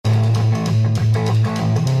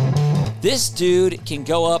This dude can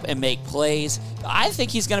go up and make plays. I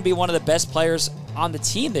think he's going to be one of the best players on the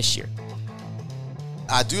team this year.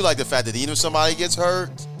 I do like the fact that even if somebody gets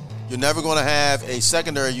hurt, you're never going to have a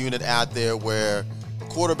secondary unit out there where the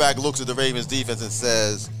quarterback looks at the Ravens defense and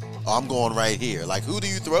says, oh, I'm going right here. Like, who do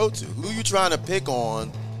you throw to? Who are you trying to pick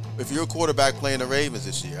on if you're a quarterback playing the Ravens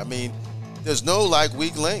this year? I mean, there's no,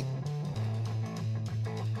 weak link.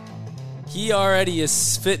 He already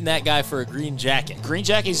is fitting that guy for a green jacket. Green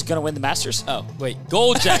jacket, he's going to win the Masters. Oh, wait.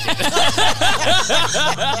 Gold jacket.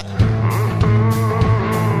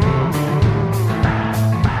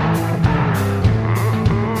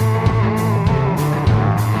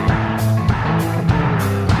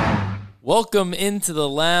 Welcome into the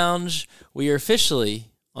lounge. We are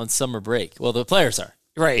officially on summer break. Well, the players are.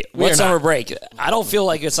 Right. What summer break? I don't feel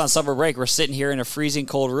like it's on summer break. We're sitting here in a freezing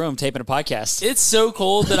cold room taping a podcast. It's so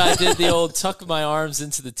cold that I did the old tuck my arms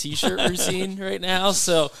into the T-shirt routine right now,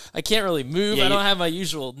 so I can't really move. Yeah, I don't have my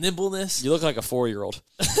usual nimbleness. You look like a 4-year-old.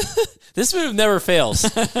 This move never fails.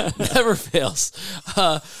 Never fails.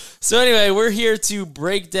 So anyway, we're here to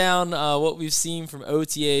break down what we've seen from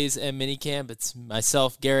OTAs and Minicamp. It's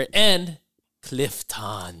myself, Garrett, and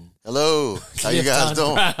Clifton. Hello. How you guys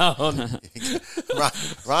doing?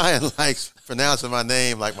 Ryan likes pronouncing my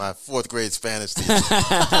name like my 4th grade Spanish teacher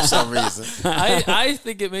for some reason. I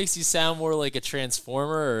think it makes you sound more like a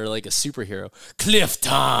Transformer or like a superhero.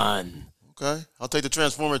 Clifton. Okay. I'll take the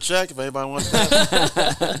Transformer check if anybody wants that.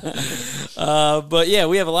 But yeah,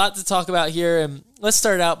 we have a lot to talk about here. And let's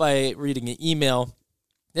start out by reading an email.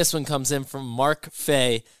 This one comes in from Mark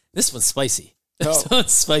Fay. This one's spicy. This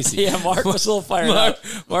one's spicy. Yeah, Mark was a little fired up.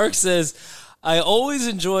 Mark says, I always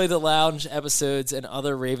enjoy the lounge episodes and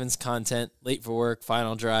other Ravens content. Late for work,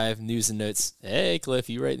 final drive, news and notes. Hey, Cliff,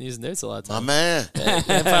 you write news and notes a lot of times. My man.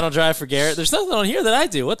 And final drive for Garrett. There's nothing on here that I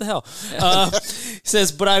do. What the hell? He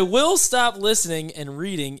says, but I will stop listening and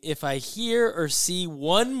reading if I hear or see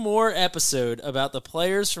one more episode about the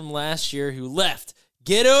players from last year who left.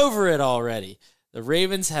 Get over it already. The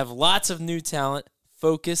Ravens have lots of new talent.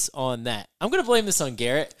 Focus on that. I'm going to blame this on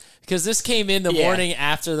Garrett because this came in the morning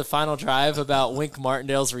after the final drive about Wink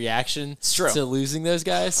Martindale's reaction to losing those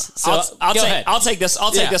guys. So I'll take this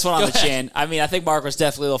one on the chin. I mean, I think Mark was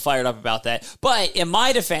definitely a little fired up about that. But in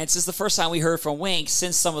my defense, it's the first time we heard from Wink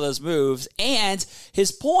since some of those moves. And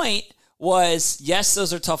his point was, yes,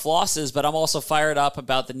 those are tough losses, but I'm also fired up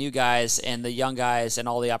about the new guys and the young guys and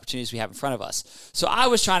all the opportunities we have in front of us. So I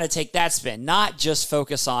was trying to take that spin, not just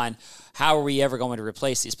focus on how are we ever going to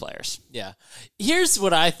replace these players. Yeah. Here's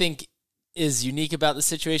what I think is unique about the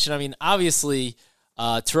situation. I mean, obviously,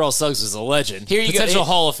 Terrell Suggs was a legend. Potential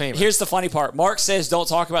Hall of Famer. Here's the funny part. Mark says don't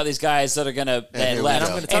talk about these guys that are going to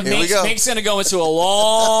left. And Mink's going to go into a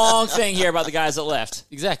long thing here about the guys that left.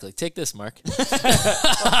 Exactly. Take this, Mark.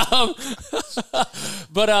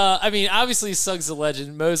 But, I mean, obviously Suggs is a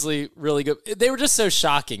legend. Mosley, really good. They were just so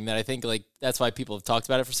shocking that I think, that's why people have talked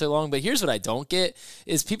about it for so long. But here's what I don't get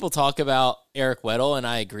is people talk about Eric Weddle, and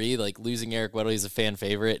I agree. Losing Eric Weddle, he's a fan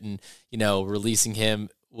favorite, and, releasing him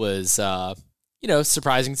was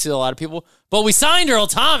surprising to a lot of people. But we signed Earl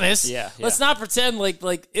Thomas. Yeah. Let's not pretend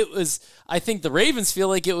like it was. I think the Ravens feel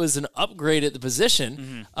like it was an upgrade at the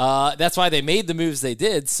position. Mm-hmm. That's why they made the moves they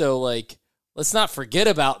did. So, let's not forget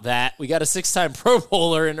about that. We got a 6-time Pro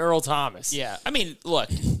Bowler in Earl Thomas. Yeah. I mean, look,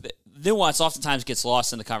 nuance oftentimes gets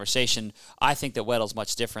lost in the conversation. I think that Weddle's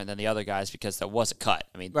much different than the other guys because that was a cut.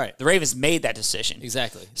 I mean, right. The Ravens made that decision.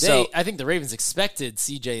 Exactly. So I think the Ravens expected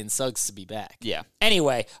CJ and Suggs to be back. Yeah.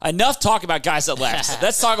 Anyway, enough talk about guys that left.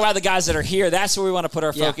 Let's talk about the guys that are here. That's where we want to put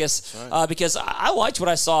our focus because I liked what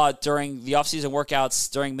I saw during the offseason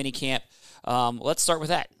workouts, during minicamp. Let's start with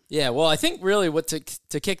that. Yeah, well, I think really what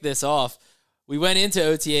to kick this off, we went into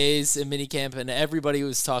OTAs and minicamp, and everybody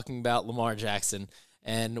was talking about Lamar Jackson.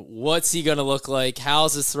 And what's he going to look like?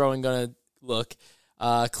 How's his throwing going to look?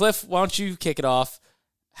 Cliff, why don't you kick it off?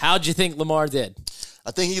 How'd you think Lamar did?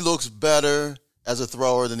 I think he looks better as a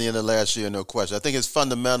thrower than the end of last year, no question. I think his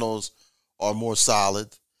fundamentals are more solid.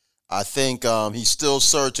 I think he's still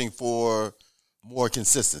searching for more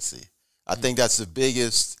consistency. I think that's the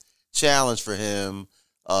biggest challenge for him,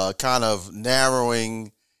 kind of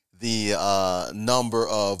narrowing the number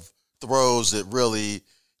of throws that really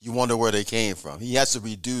you wonder where they came from. He has to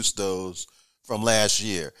reduce those from last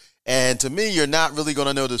year. And to me, you're not really going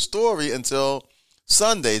to know the story until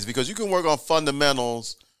Sundays because you can work on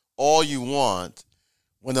fundamentals all you want.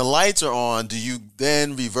 When the lights are on, do you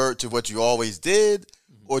then revert to what you always did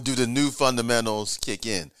or do the new fundamentals kick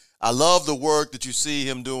in? I love the work that you see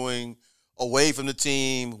him doing away from the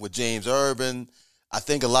team with James Urban. I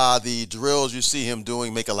think a lot of the drills you see him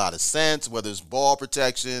doing make a lot of sense, whether it's ball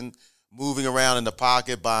protection, moving around in the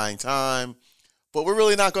pocket, buying time. But we're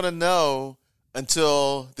really not going to know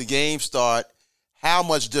until the games start how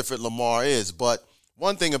much different Lamar is. But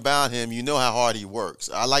one thing about him, you know how hard he works.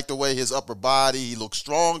 I like the way his upper body, he looks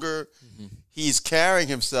stronger. Mm-hmm. He's carrying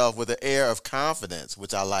himself with an air of confidence,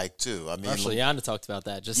 which I like too. I mean, Marshall Yanda talked about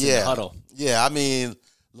that just in the huddle. Yeah, I mean,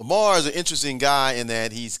 Lamar is an interesting guy in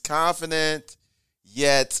that he's confident,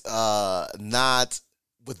 yet not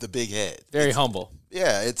with the big head. Very humble.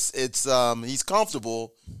 Yeah, he's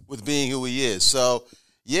comfortable with being who he is. So,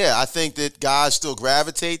 yeah, I think that guys still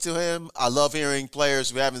gravitate to him. I love hearing players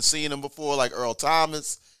who haven't seen him before, like Earl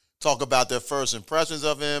Thomas, talk about their first impressions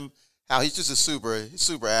of him, how he's just a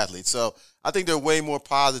super athlete. So I think there are way more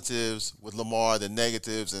positives with Lamar than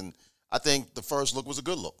negatives, and I think the first look was a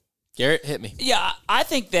good look. Garrett, hit me. Yeah, I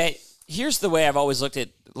think that here's the way I've always looked at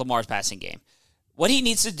Lamar's passing game. What he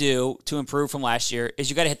needs to do to improve from last year is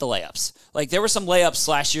you got to hit the layups. Like, there were some layups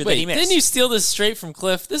last year that he missed. Didn't you steal this straight from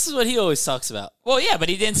Cliff? This is what he always talks about. Well, yeah, but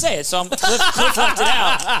he didn't say it, so Cliff left it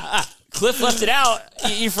out. Cliff left it out.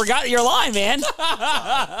 You forgot your line, man.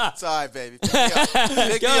 It's all right, baby. Pick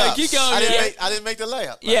me up. Keep going. I didn't make the layup.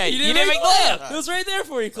 Right? Yeah, you didn't make the layup. It was right there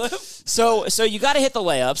for you, Cliff. So you got to hit the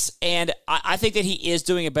layups, and I think that he is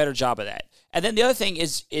doing a better job of that. And then the other thing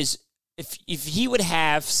is if he would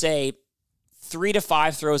have, say, 3 to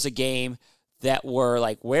 5 throws a game that were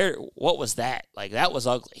like, what was that? Like, that was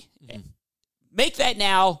ugly. Mm-hmm. Make that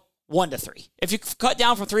now 1 to 3. If you cut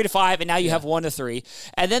down from 3 to 5 and now you have 1 to 3.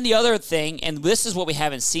 And then the other thing, and this is what we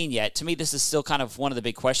haven't seen yet. To me, this is still kind of one of the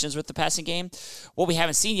big questions with the passing game. What we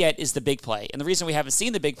haven't seen yet is the big play. And the reason we haven't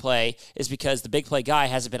seen the big play is because the big play guy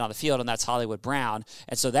hasn't been on the field, and that's Hollywood Brown.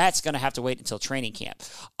 And so that's going to have to wait until training camp.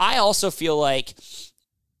 I also feel like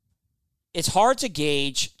it's hard to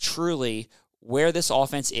gauge truly where this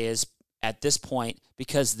offense is at this point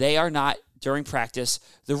because they are not, during practice,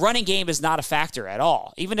 the running game is not a factor at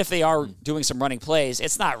all. Even if they are doing some running plays,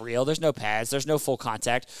 it's not real. There's no pads. There's no full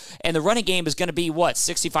contact. And the running game is going to be,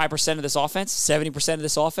 65% of this offense? 70% of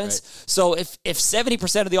this offense? Right. So if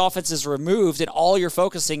 70% of the offense is removed and all you're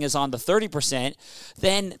focusing is on the 30%,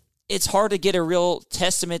 then it's hard to get a real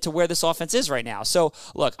testament to where this offense is right now. So,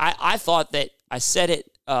 look, I thought that I said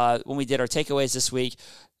it when we did our takeaways this week.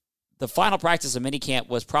 The final practice of minicamp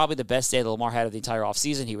was probably the best day that Lamar had of the entire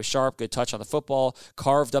offseason. He was sharp, good touch on the football,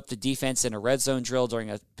 carved up the defense in a red zone drill during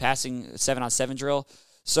a passing 7-on-7 drill.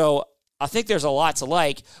 So I think there's a lot to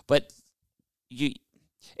like, but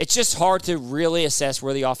it's just hard to really assess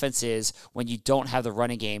where the offense is when you don't have the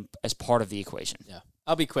running game as part of the equation. Yeah,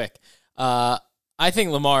 I'll be quick. I think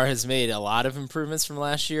Lamar has made a lot of improvements from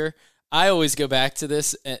last year. I always go back to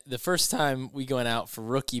this. The first time we went out for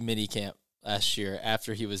rookie minicamp last year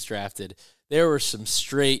after he was drafted, there were some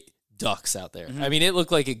straight ducks out there. Mm-hmm. I mean, it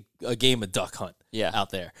looked like a game of duck hunt out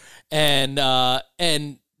there. And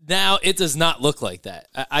now it does not look like that.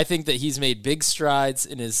 I think that he's made big strides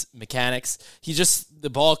in his mechanics. The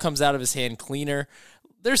ball comes out of his hand cleaner.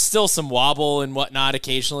 There's still some wobble and whatnot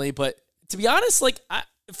occasionally, but to be honest,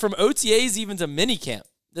 from OTAs even to minicamp,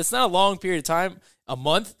 that's not a long period of time, a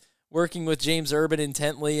month, working with James Urban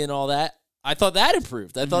intently and all that. I thought that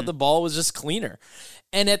improved. I thought the ball was just cleaner.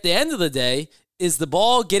 And at the end of the day, is the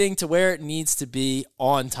ball getting to where it needs to be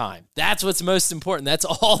on time? That's what's most important. That's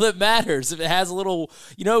all that matters. If it has a little,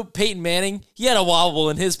 Peyton Manning, he had a wobble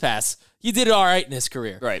in his pass. He did all right in his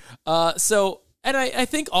career. Right. And I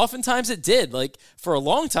think oftentimes it did. Like, for a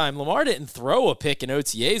long time, Lamar didn't throw a pick in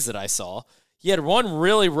OTAs that I saw. He had one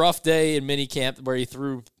really rough day in minicamp where he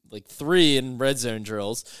threw 3 in red zone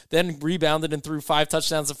drills, then rebounded and threw 5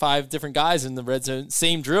 touchdowns to 5 different guys in the red zone,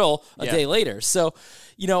 same drill a day later. So,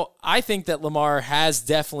 I think that Lamar has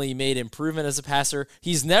definitely made improvement as a passer.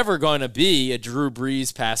 He's never going to be a Drew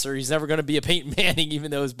Brees passer. He's never going to be a Peyton Manning,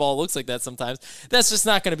 even though his ball looks like that sometimes. That's just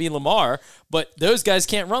not going to be Lamar, but those guys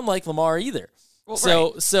can't run like Lamar either. Well,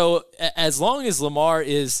 so as long as Lamar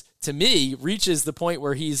to me, reaches the point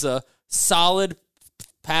where he's a solid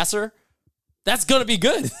passer, that's going to be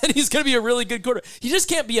good. He's going to be a really good quarterback. He just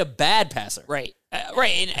can't be a bad passer. Right.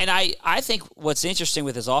 Right. And I think what's interesting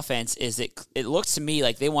with his offense is that it looks to me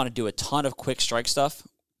like they want to do a ton of quick strike stuff.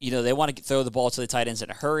 They want to throw the ball to the tight ends in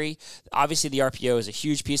a hurry. Obviously, the RPO is a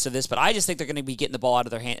huge piece of this, but I just think they're going to be getting the ball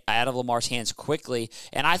out of Lamar's hands quickly.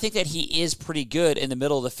 And I think that he is pretty good in the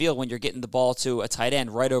middle of the field when you're getting the ball to a tight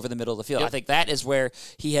end right over the middle of the field. Yep. I think that is where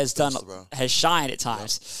he has shined at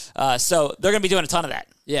times. Yep. So they're going to be doing a ton of that.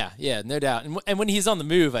 Yeah, no doubt. And when he's on the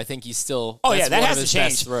move, I think he's still. Oh yeah, that has to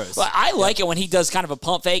change. Throws. Well, I like it when he does kind of a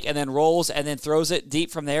pump fake and then rolls and then throws it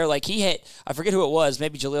deep from there. Like he hit, I forget who it was,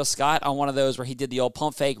 maybe Jaleel Scott on one of those where he did the old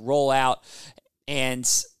pump fake, roll out, and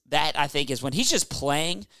that I think is when he's just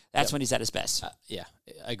playing, that's when he's at his best. Yeah,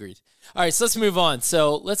 I agreed. All right, so let's move on.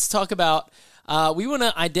 So let's talk about, we want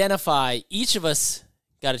to identify, each of us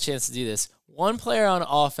got a chance to do this, one player on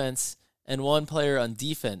offense and one player on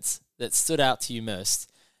defense that stood out to you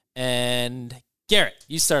most. And Garrett,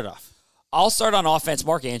 you start off. I'll start on offense,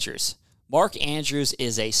 Mark Andrews. Mark Andrews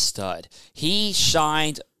is a stud. He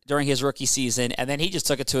shined during his rookie season, and then he just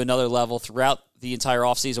took it to another level throughout the entire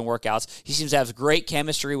offseason workouts. He seems to have great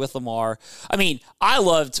chemistry with Lamar. I mean, I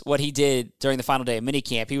loved what he did during the final day of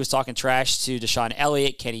minicamp. He was talking trash to Deshaun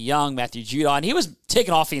Elliott, Kenny Young, Matthew Judon. He was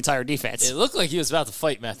taking off the entire defense. It looked like he was about to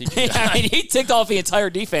fight Matthew Judon. I mean, he ticked off the entire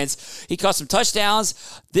defense. He caught some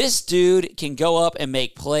touchdowns. This dude can go up and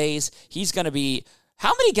make plays. He's going to be...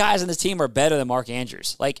 How many guys on this team are better than Mark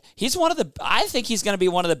Andrews? Like, I think he's going to be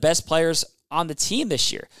one of the best players on the team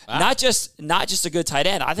this year. Wow. Not just a good tight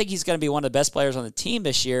end. I think he's going to be one of the best players on the team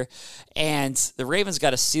this year. And the Ravens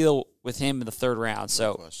got a steal with him in the third round.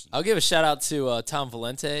 So I'll give a shout out to Tom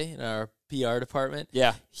Valente in our PR department.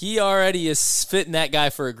 Yeah. He already is fitting that guy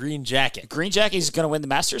for a green jacket. Green jacket, he's going to win the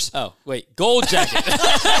Masters? Oh, wait. Gold jacket.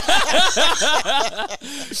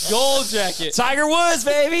 Gold jacket. Tiger Woods,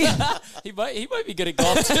 baby. He might be good at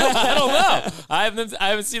golf, too. I don't know. I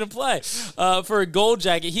haven't seen him play. For a gold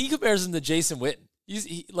jacket, he compares him to Jason Witten.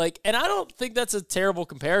 And I don't think that's a terrible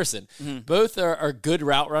comparison. Mm-hmm. Both are good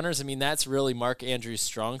route runners. I mean, that's really Mark Andrews'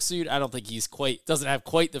 strong suit. I don't think doesn't have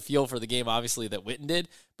quite the feel for the game, obviously, that Witten did,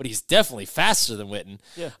 but he's definitely faster than Witten.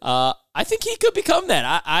 Yeah. I think he could become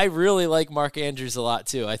that. I really like Mark Andrews a lot,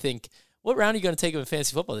 too. I think, what round are you going to take him in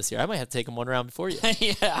fantasy football this year? I might have to take him one round before you.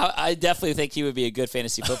 Yeah, I definitely think he would be a good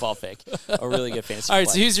fantasy football pick. A really good fantasy All right,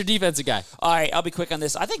 play. so who's your defensive guy? All right, I'll be quick on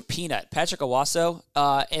this. I think Peanut, Patrick Owasso.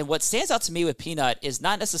 And what stands out to me with Peanut is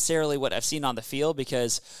not necessarily what I've seen on the field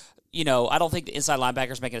because, I don't think the inside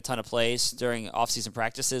linebacker's making a ton of plays during offseason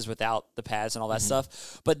practices without the pads and all that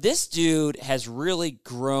stuff. But this dude has really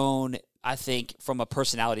grown, I think, from a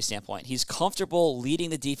personality standpoint. He's comfortable leading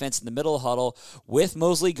the defense in the middle of the huddle with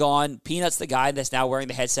Mosley gone. Peanut's the guy that's now wearing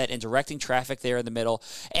the headset and directing traffic there in the middle.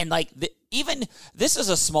 And, even this is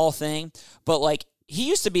a small thing, but, he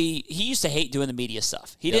used to hate doing the media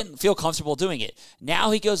stuff. He didn't feel comfortable doing it.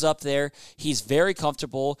 Now he goes up there. He's very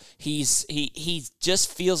comfortable. He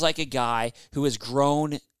just feels like a guy who has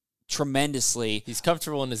grown tremendously. He's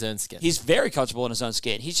comfortable in his own skin. He's very comfortable in his own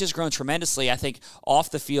skin. He's just grown tremendously, I think, off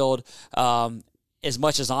the field as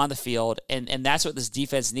much as on the field, and that's what this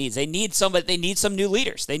defense needs. They need somebody. They need some new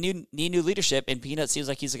leaders. They need new leadership, and Peanut seems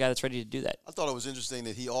like he's the guy that's ready to do that. I thought it was interesting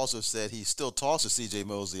that he also said he still talks to C.J.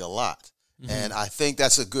 Mosley a lot. And I think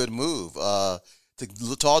that's a good move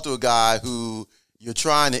to talk to a guy who you're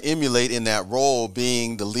trying to emulate in that role,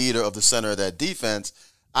 being the leader of the center of that defense.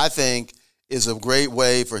 I think is a great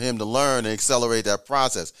way for him to learn and accelerate that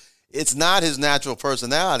process. It's not his natural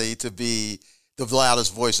personality to be the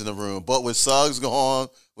loudest voice in the room, but with Suggs gone,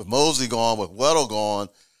 with Mosley gone, with Weddle gone,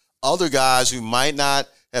 other guys who might not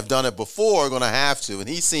have done it before are going to have to, and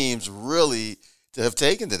he seems really to have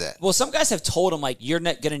taken to that. Well, some guys have told him, you're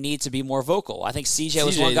not going to need to be more vocal. I think CJ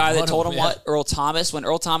was one guy that told him what Earl Thomas, when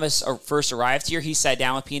Earl Thomas first arrived here, he sat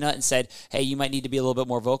down with Peanut and said, hey, you might need to be a little bit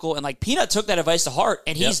more vocal. And, Peanut took that advice to heart,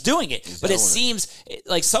 and he's doing it. But it seems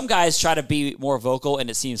like some guys try to be more vocal, and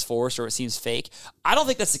it seems forced or it seems fake. I don't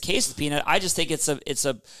think that's the case with Peanut. I just think it's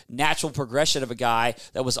a natural progression of a guy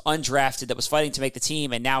that was undrafted, that was fighting to make the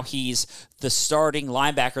team, and now he's the starting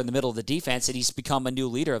linebacker in the middle of the defense, and he's become a new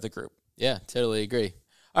leader of the group. Yeah, totally agree.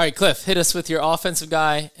 All right, Cliff, hit us with your offensive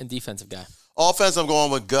guy and defensive guy. Offense, I'm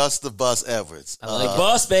going with Gus the Bus Edwards. I like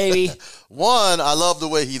Bus, baby. One, I love the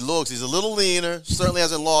way he looks. He's a little leaner. Certainly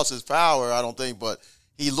hasn't lost his power, I don't think, but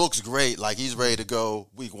he looks great, like he's ready to go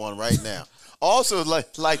week one right now. Also,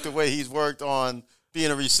 like the way he's worked on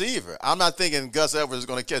being a receiver. I'm not thinking Gus Edwards is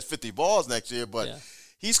going to catch 50 balls next year, but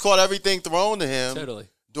he's caught everything thrown to him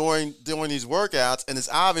during these workouts, and it's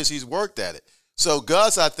obvious he's worked at it. So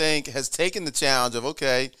Gus, I think, has taken the challenge of,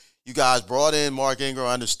 okay, you guys brought in Mark Ingram.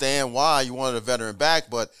 I understand why you wanted a veteran back,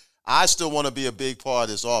 but I still want to be a big part of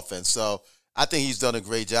this offense. So I think he's done a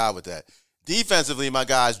great job with that. Defensively, my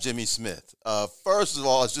guy is Jimmy Smith. First of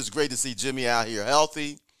all, it's just great to see Jimmy out here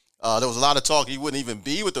healthy. There was a lot of talk he wouldn't even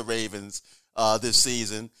be with the Ravens this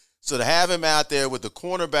season. So to have him out there with the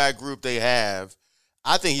cornerback group they have,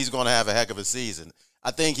 I think he's going to have a heck of a season. I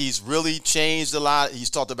think he's really changed a lot. He's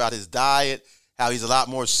talked about his diet, how he's a lot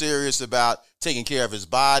more serious about taking care of his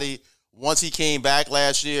body. Once he came back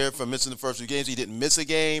last year from missing the first few games, he didn't miss a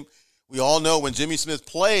game. We all know when Jimmy Smith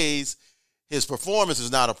plays, his performance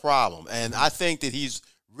is not a problem. And I think that he's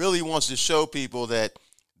really wants to show people that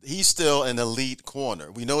he's still an elite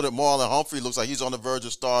corner. We know that Marlon Humphrey looks like he's on the verge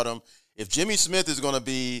of stardom. If Jimmy Smith is going to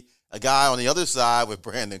be a guy on the other side with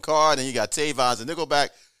Brandon Carr, then you got Tavon's and Nickelback.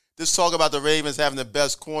 This talk about the Ravens having the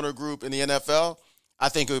best corner group in the NFL, I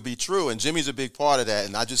think it would be true. And Jimmy's a big part of that.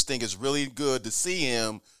 And I just think it's really good to see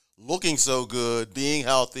him looking so good, being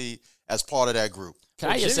healthy as part of that group.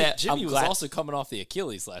 Jimmy was also coming off the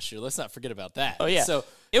Achilles last year. Let's not forget about that. Oh, yeah. So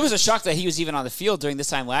it was a shock that he was even on the field during this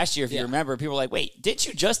time last year, if you remember. People were like, wait, didn't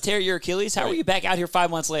you just tear your Achilles? How are you back out here 5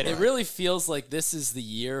 months later? It really feels like this is the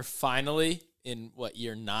year, finally, in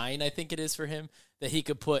year 9, I think it is for him, that he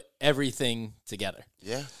could put everything together.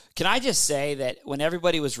 Yeah. Can I just say that when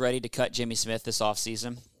everybody was ready to cut Jimmy Smith this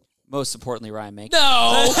offseason, most importantly, Ryan Mink. No,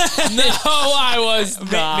 I was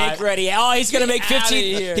not. Mink ready. Oh, he's going to make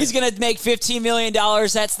 15. He's going to make $15 million.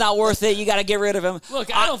 That's not worth it. You got to get rid of him.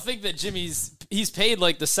 Look, I don't think that he's paid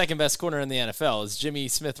like the second best corner in the NFL. Is Jimmy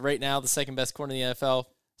Smith right now the second best corner in the NFL?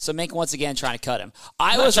 So Mink once again trying to cut him.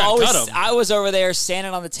 I was over there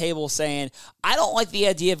standing on the table saying, I don't like the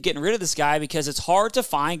idea of getting rid of this guy because it's hard to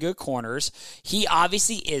find good corners. He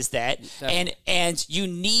obviously is that. Definitely. And you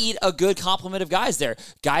need a good complement of guys there.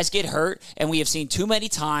 Guys get hurt, and we have seen too many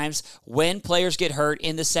times when players get hurt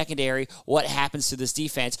in the secondary, what happens to this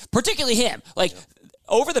defense, particularly him.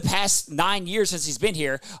 Over the past 9 years since he's been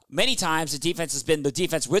here, many times the defense has been the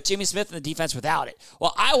defense with Jimmy Smith and the defense without it.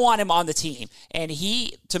 Well, I want him on the team. And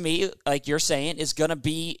he, to me, like you're saying, is going to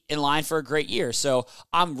be in line for a great year. So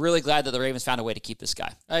I'm really glad that the Ravens found a way to keep this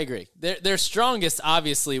guy. I agree. They're strongest,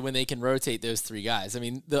 obviously, when they can rotate those 3 guys. I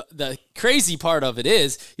mean, the crazy part of it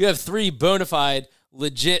is you have 3 bona fide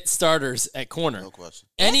legit starters at corner. No question.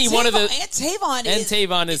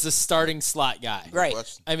 Tavon is a starting slot guy. Right.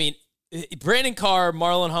 I mean, Brandon Carr,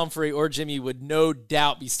 Marlon Humphrey, or Jimmy would no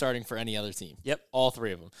doubt be starting for any other team. Yep. All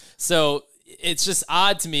 3 of them. So it's just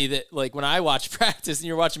odd to me that, like, when I watch practice and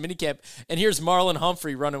you're watching minicamp, and here's Marlon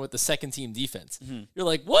Humphrey running with the second team defense. Mm-hmm. You're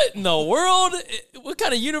like, what in the world? What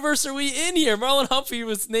kind of universe are we in here? Marlon Humphrey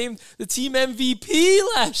was named the team MVP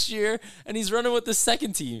last year, and he's running with the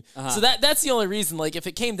second team. Uh-huh. So that's the only reason. Like, if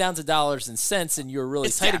it came down to dollars and cents and you were really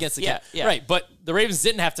tight against the cap. Yeah. Right, but the Ravens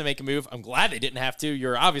didn't have to make a move. I'm glad they didn't have to.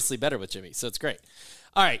 You're obviously better with Jimmy, so it's great.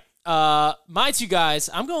 All right. My 2 guys,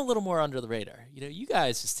 I'm going a little more under the radar. You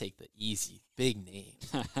guys just take the easy, big name.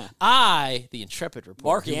 The intrepid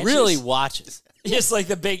reporter, who really watches. It's like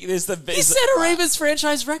the big. He set a Ravens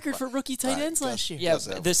franchise record for rookie tight ends last year. Yeah,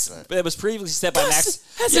 that was previously set by Max.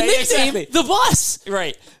 Has a nickname, exactly. The Bus.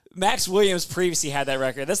 Right. Max Williams previously had that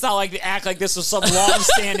record. That's not like act like this was some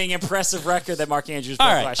long-standing, impressive record that Mark Andrews broke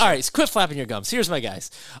last year. All right, so quit flapping your gums. Here's my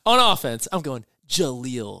guys. On offense, I'm going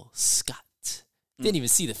Jaleel Scott. Didn't even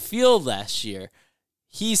see the field last year.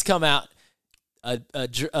 He's come out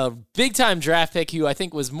a big-time draft pick who I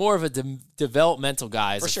think was more of a developmental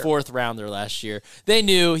guy as a 4th rounder last year. They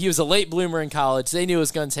knew he was a late bloomer in college. They knew it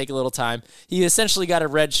was going to take a little time. He essentially got a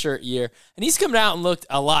redshirt year, and he's coming out and looked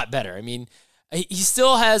a lot better. I mean, he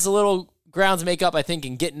still has a little ground to make up, I think,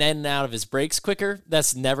 in getting in and out of his breaks quicker.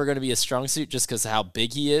 That's never going to be a strong suit just because of how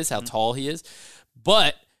big he is, how tall he is.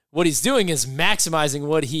 But what he's doing is maximizing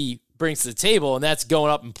what he brings to the table, and that's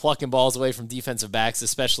going up and plucking balls away from defensive backs,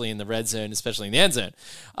 especially in the red zone, especially in the end zone.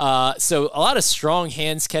 So a lot of strong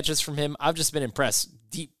hands catches from him. I've just been impressed.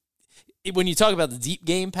 When you talk about the deep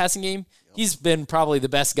game, passing game, he's been probably the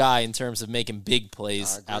best guy in terms of making big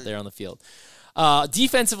plays out there on the field.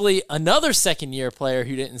 Defensively, another second-year player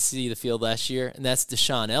who didn't see the field last year, and that's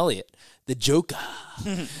Deshaun Elliott, the Joker,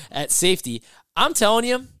 at safety. I'm telling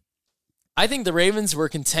you, I think the Ravens were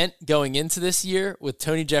content going into this year with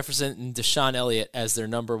Tony Jefferson and Deshaun Elliott as their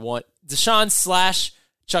number 1. Deshaun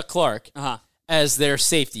 / Chuck Clark as their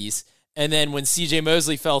safeties. And then when C.J.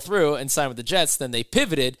 Mosley fell through and signed with the Jets, then they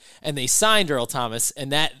pivoted and they signed Earl Thomas,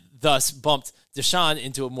 and that thus bumped Deshaun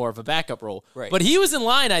into more of a backup role. Right. But he was in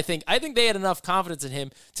line, I think. I think they had enough confidence in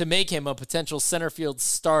him to make him a potential center field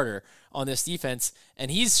starter on this defense, and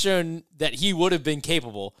he's shown that he would have been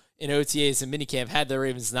capable in OTAs and minicamp had the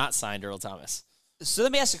Ravens not signed Earl Thomas. So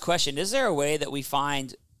let me ask a question. Is there a way that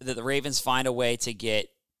the Ravens find a way to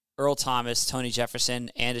get Earl Thomas, Tony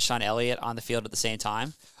Jefferson, and Deshaun Elliott on the field at the same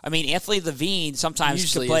time? I mean, Anthony Levine sometimes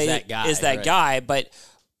usually is that guy, but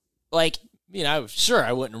like,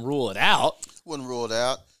 I wouldn't rule it out. Wouldn't rule it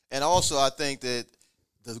out. And also, I think that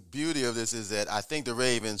the beauty of this is that I think the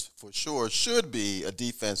Ravens, for sure, should be a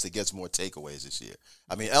defense that gets more takeaways this year.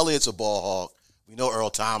 I mean, Elliott's a ball hawk. We know Earl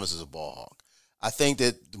Thomas is a ball hawk. I think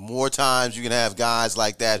that the more times you can have guys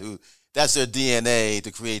like that who that's their DNA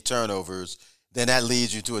to create turnovers, then that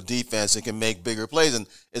leads you to a defense that can make bigger plays. And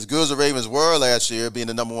as good as the Ravens were last year, being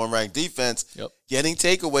the number 1 ranked defense, getting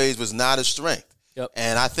takeaways was not a strength. Yep.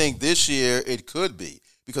 And I think this year it could be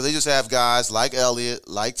because they just have guys like Elliott,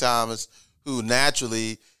 like Thomas, who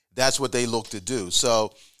naturally that's what they look to do.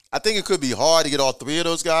 So I think it could be hard to get all three of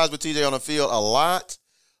those guys with TJ on the field a lot.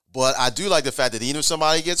 But I do like the fact that even if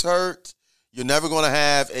somebody gets hurt, you're never going to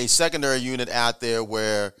have a secondary unit out there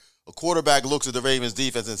where a quarterback looks at the Ravens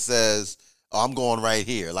defense and says, oh, I'm going right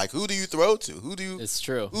here. Like, who do you throw to? It's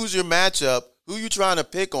true. Who's your matchup? Who are you trying to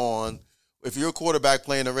pick on if you're a quarterback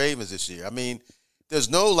playing the Ravens this year? I mean, there's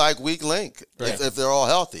no, weak link if they're all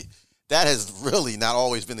healthy. That has really not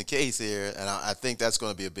always been the case here, and I think that's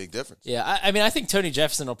going to be a big difference. Yeah, I think Tony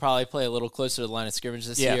Jefferson will probably play a little closer to the line of scrimmage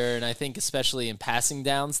this year, and I think especially in passing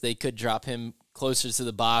downs, they could drop him closer to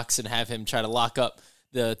the box and have him try to lock up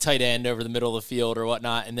the tight end over the middle of the field or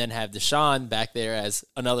whatnot, and then have Deshaun back there as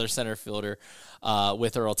another center fielder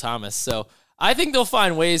with Earl Thomas. So I think they'll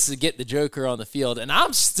find ways to get the Joker on the field, and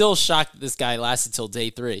I'm still shocked that this guy lasted until day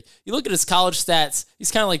 3. You look at his college stats,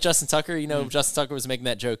 he's kind of like Justin Tucker. Justin Tucker was making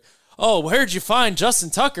that joke. Oh, where'd you find Justin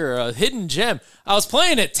Tucker, a hidden gem? I was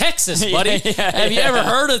playing at Texas, buddy. Have you ever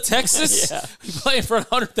heard of Texas? Yeah. You playing for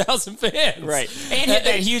 100,000 fans. Right. And hit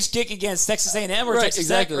that huge kick against Texas A&M or Texas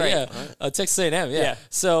exactly, Tech. Yeah. Right. Texas A&M, yeah.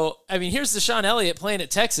 So, here's Deshaun Elliott playing at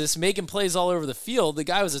Texas, making plays all over the field. The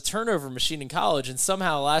guy was a turnover machine in college and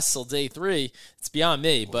somehow lasts till day 3. It's beyond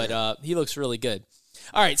me, but he looks really good.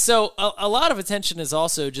 All right, so a lot of attention has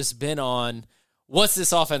also just been on what's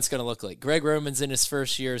this offense going to look like? Greg Roman's in his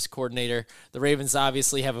first year as coordinator. The Ravens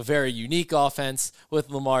obviously have a very unique offense with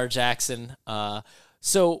Lamar Jackson.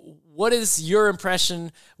 So what is your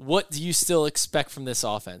impression? What do you still expect from this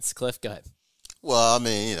offense? Cliff, go ahead. Well,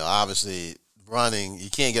 obviously running, you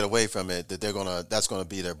can't get away from it, that's going to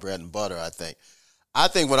be their bread and butter, I think. I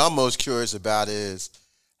think what I'm most curious about is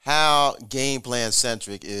how game plan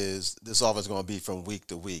centric is this offense going to be from week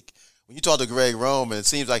to week. When you talk to Greg Roman, it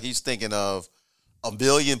seems like he's thinking of a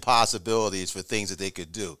million possibilities for things that they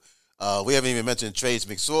could do. We haven't even mentioned Trace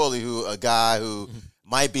McSorley, a guy who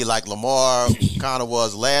might be like Lamar kind of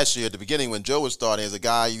was last year at the beginning when Joe was starting, as a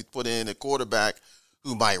guy you put in a quarterback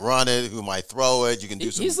who might run it, who might throw it. You can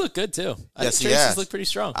do some. He's looked good too. Yes, Trace has looked pretty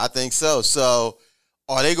strong. I think so. So,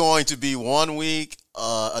 are they going to be one week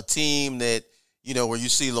a team that where you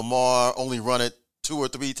see Lamar only run it 2 or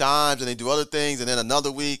 3 times and they do other things, and then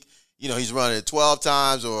another week he's running it 12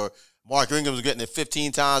 times, or Mark Ingram's getting it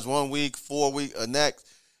 15 times one week, 4 week next.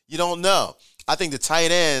 You don't know. I think the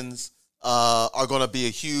tight ends are going to be a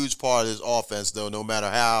huge part of this offense, though, no matter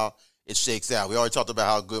how it shakes out. We already talked about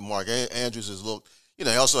how good Mark Andrews has looked.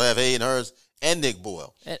 They also have Hayden Hurst and Nick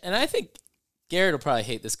Boyle. And I think Garrett will probably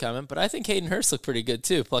hate this comment, but I think Hayden Hurst looked pretty good,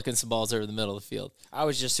 too, plucking some balls over the middle of the field. I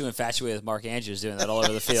was just too infatuated with Mark Andrews doing that all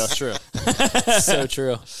over the field. True. So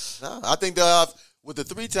true. No, I think they'll have, with the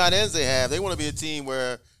 3 tight ends they have, they want to be a team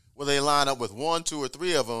where they line up with 1, 2, or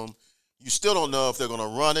 3 of them. You still don't know if they're going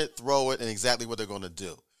to run it, throw it, and exactly what they're going to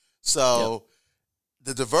do. So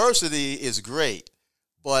the diversity is great,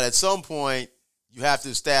 but at some point you have to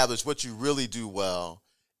establish what you really do well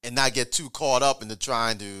and not get too caught up into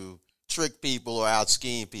trying to trick people or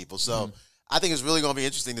out-scheme people. So I think it's really going to be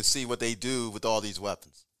interesting to see what they do with all these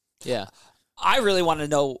weapons. Yeah. I really want to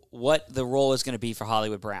know what the role is going to be for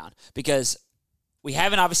Hollywood Brown, because we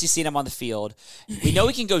haven't obviously seen him on the field. We know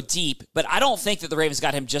he can go deep, but I don't think that the Ravens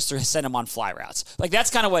got him just to send him on fly routes.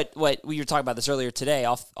 That's kind of what we were talking about this earlier today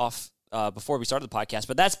before we started the podcast,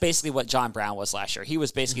 but that's basically what John Brown was last year. He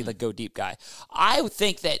was basically the go deep guy. I would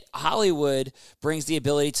think that Hollywood brings the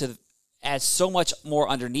ability to add so much more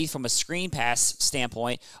underneath from a screen pass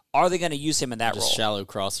standpoint. Are they going to use him in that role? Shallow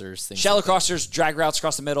crossers. Shallow crossers, drag routes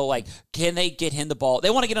across the middle. Can they get him the ball?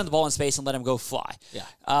 They want to get him the ball in space and let him go fly. Yeah.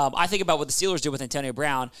 I think about what the Steelers did with Antonio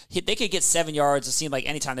Brown. They could get 7 yards, it seemed like,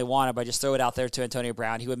 anytime they wanted, but just throw it out there to Antonio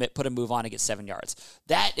Brown. He would put a move on and get 7 yards.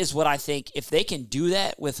 That is what I think. If they can do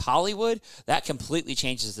that with Hollywood, that completely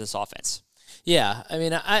changes this offense. Yeah.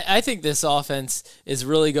 I think this offense is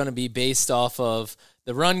really going to be based off of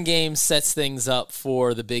the run game sets things up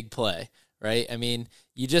for the big play, right?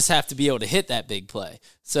 You just have to be able to hit that big play.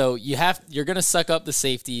 So you're going to suck up the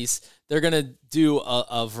safeties. They're going to do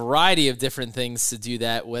a variety of different things to do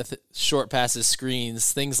that with short passes,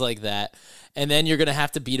 screens, things like that. And then you're going to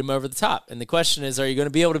have to beat them over the top. And the question is, are you going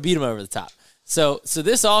to be able to beat them over the top? So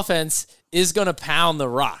this offense is going to pound the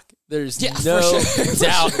rock. There's no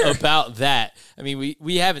doubt about that.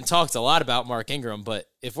 We haven't talked a lot about Mark Ingram, but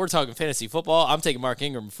if we're talking fantasy football, I'm taking Mark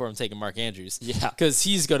Ingram before I'm taking Mark Andrews. Yeah. Because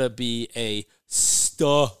he's going to be a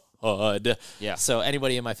stud. Yeah. So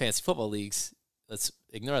anybody in my fantasy football leagues, let's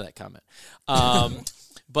ignore that comment.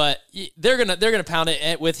 But they're gonna pound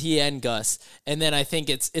it with he and Gus, and then I think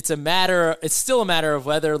it's still a matter of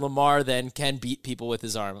whether Lamar then can beat people with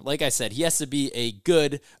his arm. Like I said, he has to be a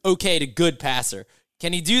okay to good passer.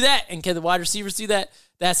 Can he do that? And can the wide receivers do that?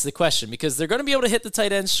 That's the question, because they're going to be able to hit the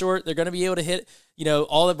tight ends short. They're going to be able to hit,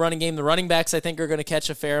 all the running game. The running backs, I think, are going to catch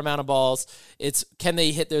a fair amount of balls. It's can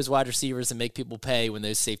they hit those wide receivers and make people pay when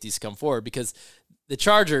those safeties come forward? Because the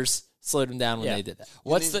Chargers slowed them down when they did that.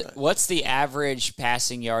 What's the average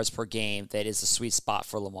passing yards per game that is a sweet spot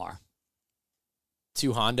for Lamar?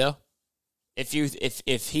 2 Hondo. If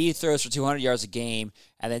he throws for 200 yards a game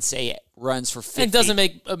and then say runs for 50 and doesn't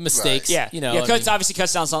make mistakes, right. Obviously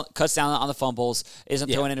cuts down on the fumbles,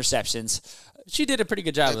 isn't throwing interceptions. She did a pretty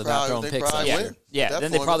good job of not throwing picks.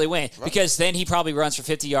 Then they probably win because then he probably runs for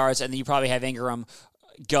 50 yards, and then you probably have Ingram,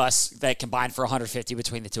 Gus that combined for 150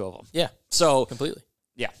 between the two of them. Yeah, so completely.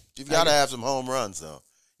 Yeah, you've got to have some home runs though.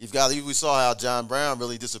 We saw how John Brown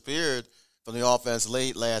really disappeared from the offense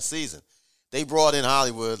late last season. They brought in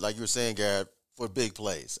Hollywood, like you were saying, Garrett, for big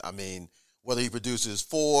plays. I mean, whether he produces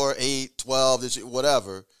 4, 8, 12,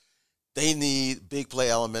 whatever, they need big play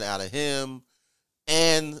element out of him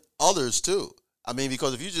and others too. I mean,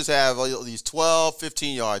 because if you just have these 12,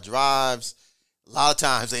 15-yard drives, a lot of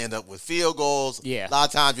times they end up with field goals. Yeah. A lot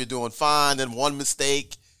of times you're doing fine, then one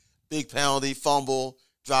mistake, big penalty, fumble,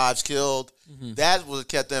 drives killed. Mm-hmm. That was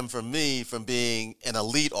kept them from being an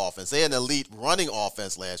elite offense. They had an elite running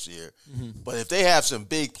offense last year. Mm-hmm. But if they have some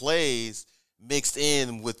big plays mixed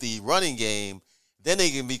in with the running game, then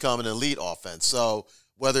they can become an elite offense. So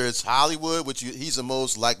whether it's Hollywood, he's the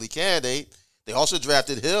most likely candidate, they also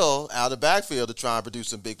drafted Hill out of the backfield to try and produce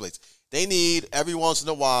some big plays. They need every once in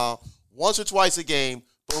a while, once or twice a game,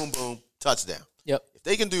 boom, boom, touchdown. Yep. If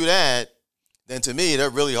they can do that, then to me, they're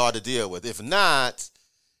really hard to deal with. If not,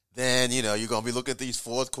 then, you're going to be looking at these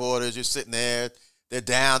fourth quarters. You're sitting there. They're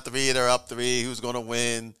down 3. They're up 3. Who's going to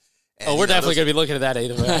win? And, we're definitely going to be looking at that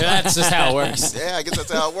either way. That's just how it works. Yeah, I guess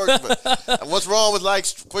that's how it works. But what's wrong with,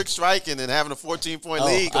 quick striking and having a 14-point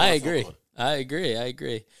lead? I agree. I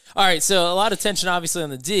agree. All right, so a lot of tension, obviously, on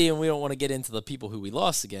the D, and we don't want to get into the people who we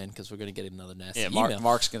lost again because we're going to get another nasty email.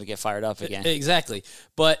 Mark's going to get fired up again. Exactly.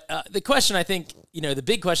 But the question, I think, the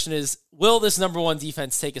big question is, will this number one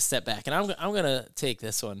defense take a step back? And I'm going to take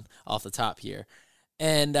this one off the top here.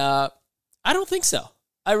 And I don't think so.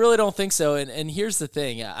 I really don't think so. And here's the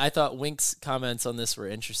thing. I thought Wink's comments on this were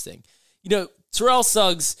interesting. Terrell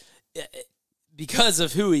Suggs, because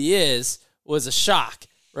of who he is, was a shock,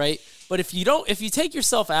 right? But if you take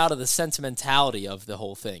yourself out of the sentimentality of the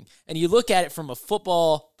whole thing and you look at it from a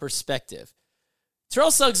football perspective,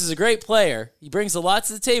 Terrell Suggs is a great player. He brings a lot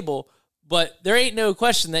to the table, but there ain't no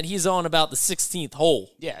question that he's on about the 16th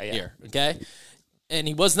hole here, okay? And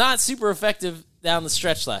he was not super effective down the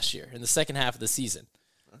stretch last year in the second half of the season.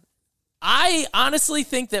 I honestly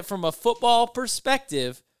think that from a football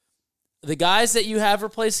perspective, the guys that you have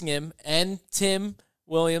replacing him and Tim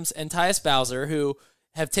Williams and Tyus Bowser, who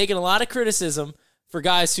have taken a lot of criticism for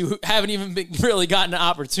guys who haven't even really gotten an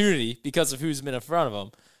opportunity because of who's been in front of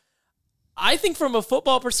them. I think from a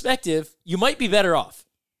football perspective, you might be better off.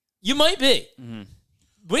 You might be. Mm-hmm.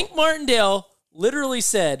 Wink Martindale literally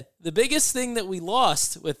said the biggest thing that we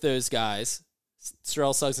lost with those guys,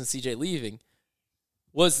 Terrell Suggs and CJ leaving,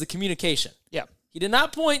 was the communication. Yeah. He did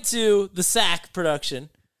not point to the sack production,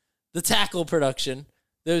 the tackle production,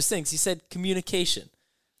 those things. He said communication.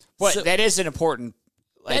 But that is an important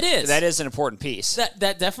That is an important piece.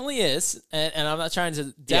 That definitely is, and I'm not trying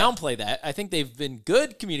to downplay that. I think they've been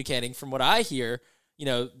good communicating from what I hear.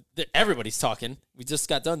 Everybody's talking. We just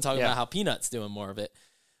got done talking about how Peanut's doing more of it.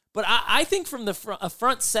 But I think from a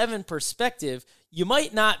front seven perspective, you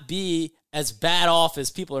might not be as bad off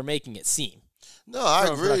as people are making it seem. No, I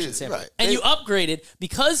agree. Right. And you upgraded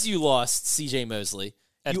because you lost C.J. Mosley.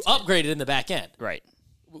 You upgraded in the back end. Right.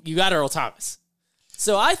 You got Earl Thomas.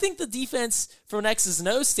 So I think the defense from an X's and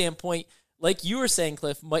O's standpoint, like you were saying,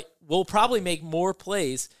 Cliff, will probably make more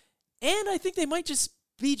plays, and I think they might just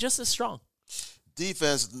be just as strong.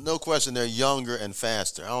 Defense, no question, they're younger and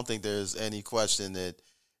faster. I don't think there's any question that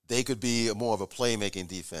they could be more of a playmaking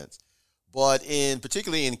defense. But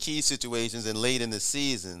particularly in key situations and late in the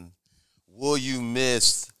season, will you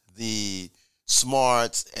miss the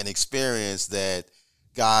smarts and experience that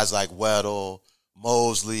guys like Weddle,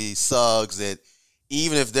 Mosley, Suggs, that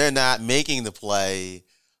even if they're not making the play,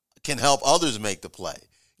 can help others make the play.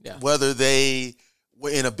 Yeah. Whether they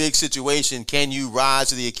were in a big situation, can you rise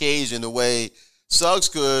to the occasion the way Suggs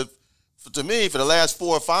could? To me, for the last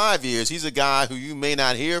 4 or 5 years, he's a guy who you may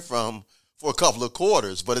not hear from for a couple of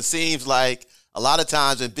quarters, but it seems like a lot of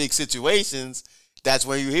times in big situations, that's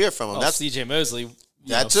where you hear from him. That's C.J. Mosley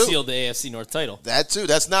sealed the AFC North title. That too.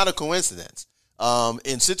 That's not a coincidence.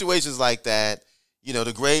 In situations like that,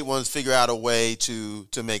 the great ones figure out a way to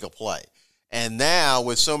make a play. And now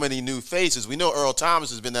with so many new faces, we know Earl Thomas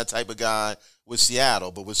has been that type of guy with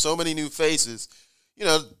Seattle, but with so many new faces,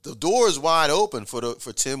 the door is wide open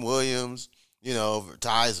for Tim Williams,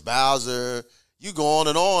 Tyus Bowser. You go on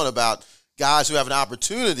and on about guys who have an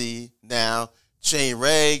opportunity now, Shane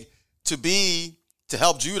Ray, to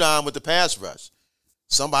help Judon with the pass rush.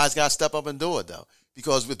 Somebody's got to step up and do it, though.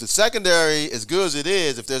 Because with the secondary, as good as it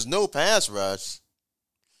is, if there's no pass rush,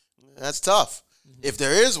 that's tough. Mm-hmm. If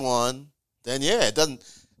there is one, then yeah, it doesn't.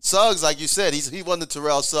 Suggs, like you said, he wasn't the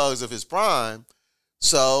Terrell Suggs of his prime.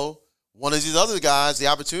 So one of these other guys, the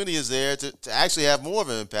opportunity is there to actually have more of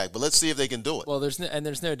an impact. But let's see if they can do it. Well, there's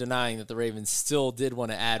no denying that the Ravens still did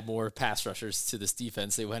want to add more pass rushers to this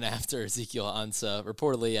defense. They went after Ezekiel Ansah,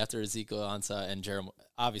 reportedly after Ezekiel Ansah and Gerald,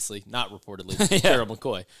 obviously not reportedly, Gerald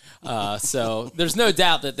McCoy. So there's no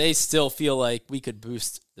doubt that they still feel like we could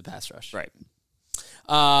boost the pass rush. Right.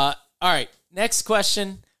 All right, next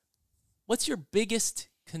question. What's your biggest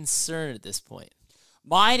concern at this point?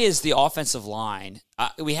 Mine is the offensive line.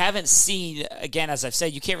 We haven't seen, again, as I've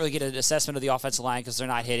said, you can't really get an assessment of the offensive line because they're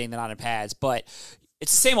not hitting, they're not in pads, but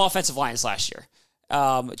it's the same offensive line as last year.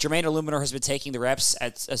 Jermaine Illuminor has been taking the reps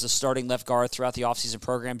as a starting left guard throughout the offseason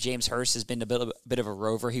program. James Hurst has been a bit of a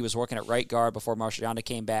rover. He was working at right guard before Marshall Yanda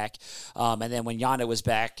came back. And then when Yanda was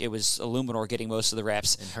back, it was Illuminor getting most of the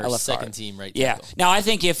reps. And Hurst's second team right tackle. Yeah. Now, I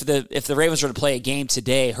think if the Ravens were to play a game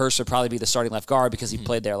today, Hurst would probably be the starting left guard because he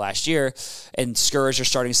played there last year. And Scourge are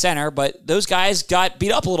starting center. But those guys got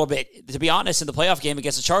beat up a little bit, to be honest, in the playoff game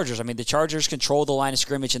against the Chargers. I mean, the Chargers controlled the line of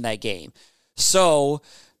scrimmage in that game. So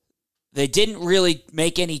they didn't really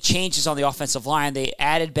make any changes on the offensive line. They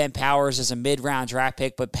added Ben Powers as a mid-round draft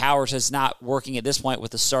pick, but Powers is not working at this point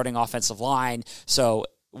with the starting offensive line. So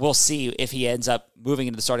we'll see if he ends up moving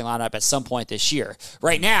into the starting lineup at some point this year.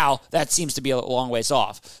 Right now, that seems to be a long ways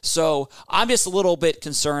off. So I'm just a little bit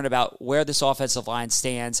concerned about where this offensive line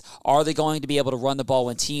stands. Are they going to be able to run the ball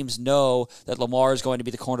when teams know that Lamar is going to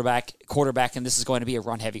be the quarterback and this is going to be a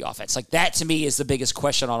run-heavy offense? Like, that to me is the biggest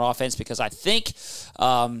question on offense because I think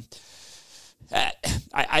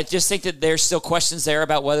I just think that there's still questions there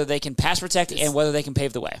about whether they can pass protect and whether they can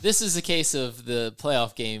pave the way. This is a case of the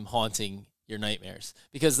playoff game haunting your nightmares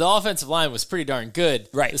because the offensive line was pretty darn good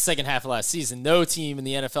the second half of last season. No team in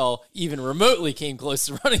the NFL even remotely came close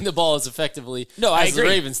to running the ball as effectively as the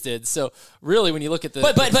Ravens did. So really, when you look at the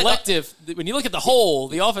collective, when you look at the whole,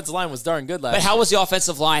 the offensive line was darn good last year. But how was the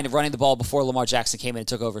offensive line running the ball before Lamar Jackson came in and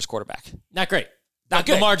took over as quarterback? Not great. Not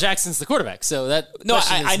good. Lamar Jackson's the quarterback, so that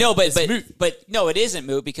I know, but no, it isn't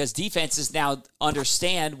moot because defenses now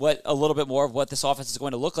understand what a little bit more of what this offense is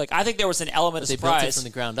going to look like. I think there was an element of surprise. They built it from the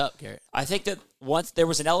ground up, Garrett. I think that once there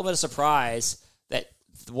was an element of surprise that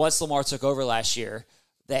once Lamar took over last year,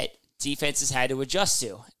 that defenses had to adjust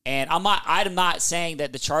to. And I'm not saying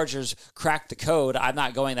that the Chargers cracked the code. I'm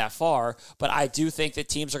not going that far, but I do think that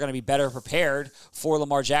teams are going to be better prepared for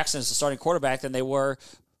Lamar Jackson as the starting quarterback than they were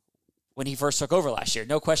when he first took over last year.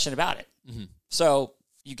 No question about it. Mm-hmm. So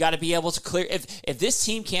you got to be able to clear. If this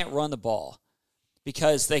team can't run the ball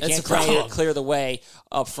because they can't clear the way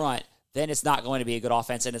up front, then it's not going to be a good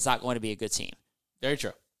offense and it's not going to be a good team. Very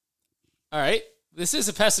true. All right. This is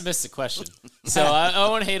a pessimistic question, so I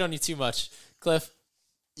don't want to hate on you too much. Cliff?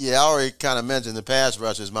 Yeah, I already kind of mentioned the pass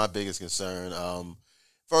rush is my biggest concern.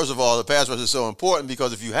 First of all, the pass rush is so important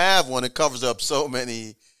because if you have one, it covers up so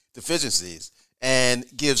many deficiencies and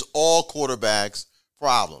gives all quarterbacks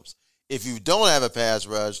problems. If you don't have a pass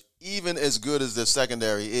rush, even as good as the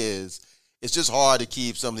secondary is, it's just hard to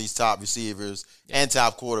keep some of these top receivers and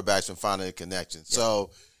top quarterbacks from finding a connection. Yeah. So,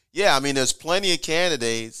 yeah, I mean, there's plenty of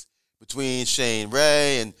candidates between Shane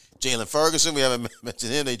Ray and Jalen Ferguson. We haven't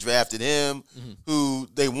mentioned him. They drafted him, who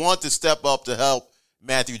they want to step up to help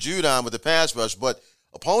Matthew Judon with the pass rush. But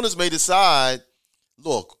opponents may decide,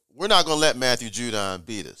 look, we're not going to let Matthew Judon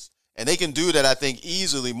beat us. And they can do that, I think,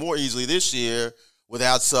 more easily this year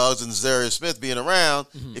without Suggs and Zarius Smith being around.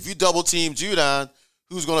 Mm-hmm. If you double-team Judon,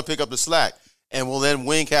 who's going to pick up the slack? And will then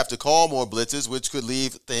Wink have to call more blitzes, which could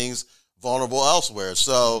leave things vulnerable elsewhere.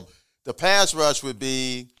 So the pass rush would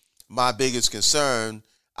be my biggest concern.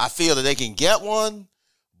 I feel that they can get one,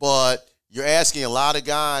 but you're asking a lot of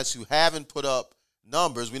guys who haven't put up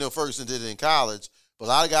numbers. We know Ferguson did it in college, but a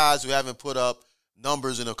lot of guys who haven't put up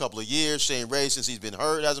numbers in a couple of years. Shane Ray, since he's been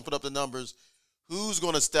hurt, hasn't put up the numbers. Who's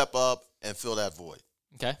going to step up and fill that void?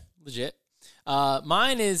 Okay, legit.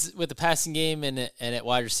 Mine is with the passing game and at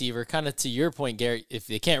wide receiver. Kind of to your point, Gary. If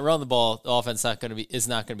they can't run the ball, the offense is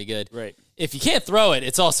not going to be good. Right. If you can't throw it,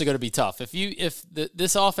 it's also going to be tough. If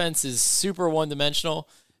this offense is super one dimensional,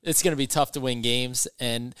 it's going to be tough to win games.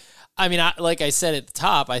 And I mean, like I said at the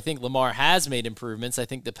top, I think Lamar has made improvements. I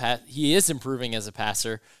think he is improving as a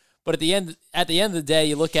passer. But at the end of the day,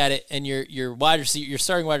 you look at it, and your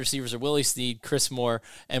starting wide receivers are Willie Snead, Chris Moore,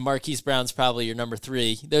 and Marquise Brown's probably your number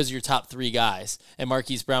 3. Those are your top 3 guys. And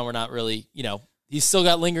Marquise Brown, we're not really, he's still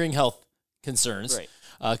got lingering health concerns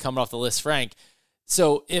coming off the list, Frank.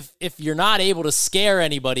 So if you're not able to scare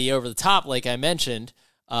anybody over the top, like I mentioned,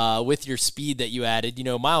 with your speed that you added,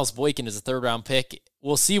 Miles Boykin is a 3rd-round pick.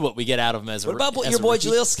 We'll see what we get out of him as a rookie. What about your boy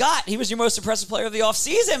Jaleel Scott? He was your most impressive player of the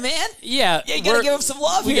offseason, man. Yeah, you got to give him some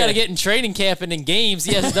love We got to get in training camp and in games.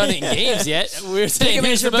 He hasn't done it in games yet. We're saying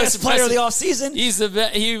he's your best player of the offseason. He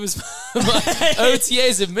was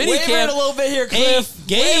OTAs and minicamp. Wavering a little bit here, Cliff.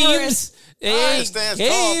 Games. Hey, stand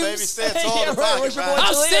tall, baby. Stand tall.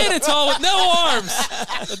 I'm standing tall with no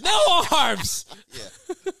arms. Yeah.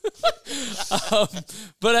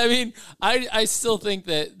 But I mean, I still think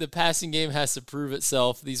that the passing game has to prove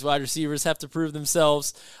itself. These wide receivers have to prove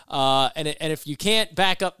themselves. And if you can't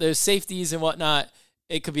back up those safeties and whatnot,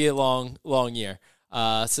 it could be a long year.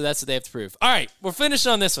 So that's what they have to prove. All right, we're finished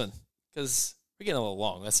on this one because we're getting a little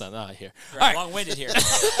long. That's not here. All right, long-winded here.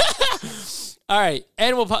 All right,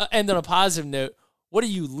 and we'll end on a positive note. What are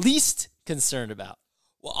you least concerned about?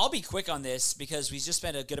 Well, I'll be quick on this because we just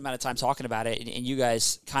spent a good amount of time talking about it, and you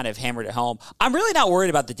guys kind of hammered it home. I'm really not worried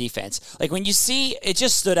about the defense. Like, when you see, it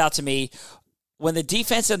just stood out to me, when the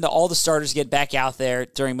defense and all the starters get back out there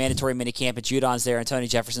during mandatory minicamp, and Judon's there, and Tony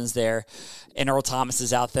Jefferson's there, and Earl Thomas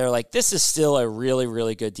is out there, like, this is still a really,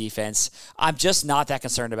 really good defense. I'm just not that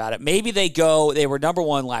concerned about it. Maybe they were number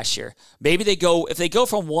 1 last year. Maybe if they go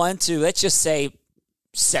from 1 to, let's just say,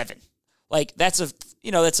 7. Like, that's a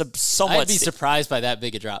somewhat... I'd be surprised by that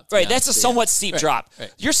big a drop. Right, that's a somewhat steep drop.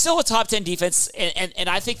 Right. You're still a top 10 defense, and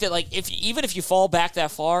I think that, like, even if you fall back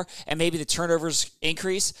that far and maybe the turnovers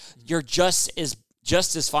increase, you're just as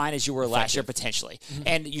fine as you were last year, potentially. Mm-hmm.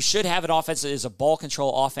 And you should have an offense that is a ball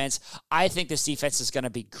control offense. I think this defense is going to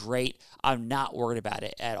be great. I'm not worried about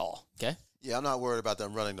it at all. Okay. Yeah, I'm not worried about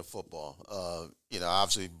them running the football.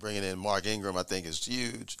 Obviously bringing in Mark Ingram, I think, is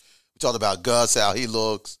huge. We talked about Gus, how he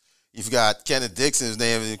looks. You've got Kenneth Dixon's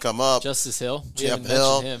name didn't come up. Justice Hill. Yep,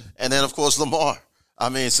 Hill. And then, of course, Lamar. I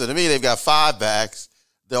mean, so to me, they've got 5 backs.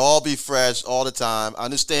 They'll all be fresh all the time. I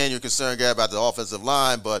understand your concern, Gary, about the offensive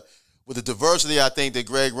line, but with the diversity, I think that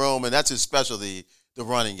Greg Roman, that's his specialty, the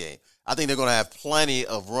running game. I think they're going to have plenty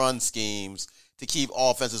of run schemes to keep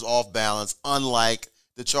offenses off balance, unlike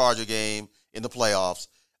the Charger game in the playoffs.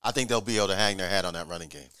 I think they'll be able to hang their hat on that running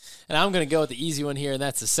game. And I'm going to go with the easy one here, and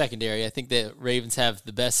that's the secondary. I think the Ravens have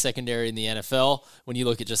the best secondary in the NFL when you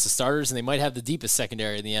look at just the starters, and they might have the deepest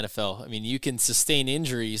secondary in the NFL. I mean, you can sustain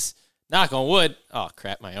injuries. Knock on wood. Oh,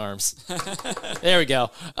 crap, my arms. There we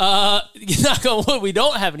go. Knock on wood, we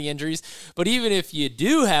don't have any injuries. But even if you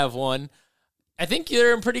do have one, I think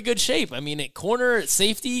they're in pretty good shape. I mean, at corner, at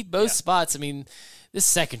safety, both spots, I mean, this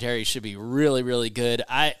secondary should be really, really good.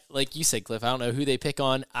 Like you said, Cliff, I don't know who they pick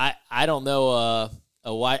on. I don't know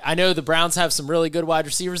I know the Browns have some really good wide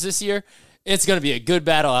receivers this year. It's going to be a good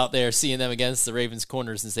battle out there seeing them against the Ravens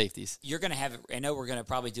corners and safeties. You're going to have, I know we're going to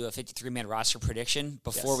probably do a 53-man roster prediction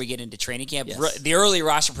before we get into training camp. Yes. The early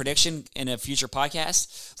roster prediction in a future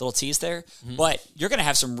podcast, little tease there. Mm-hmm. But you're going to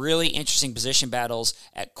have some really interesting position battles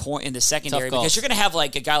in the secondary because you're going to have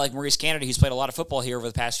like a guy like Maurice Canada who's played a lot of football here over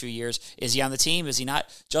the past few years. Is he on the team? Is he not?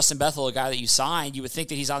 Justin Bethel, a guy that you signed, you would think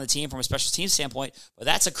that he's on the team from a special team standpoint, but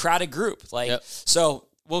that's a crowded group. So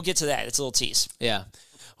we'll get to that. It's a little tease. Yeah.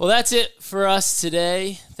 Well, that's it for us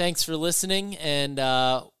today. Thanks for listening. And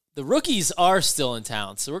the rookies are still in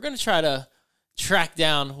town, so we're going to try to track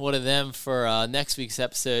down one of them for next week's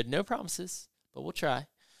episode. No promises, but we'll try.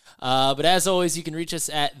 But as always, you can reach us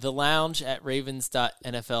at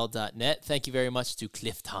thelounge@ravens.nfl.net. Thank you very much to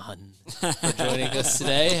Clifton for joining us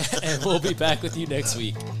today, and we'll be back with you next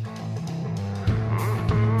week.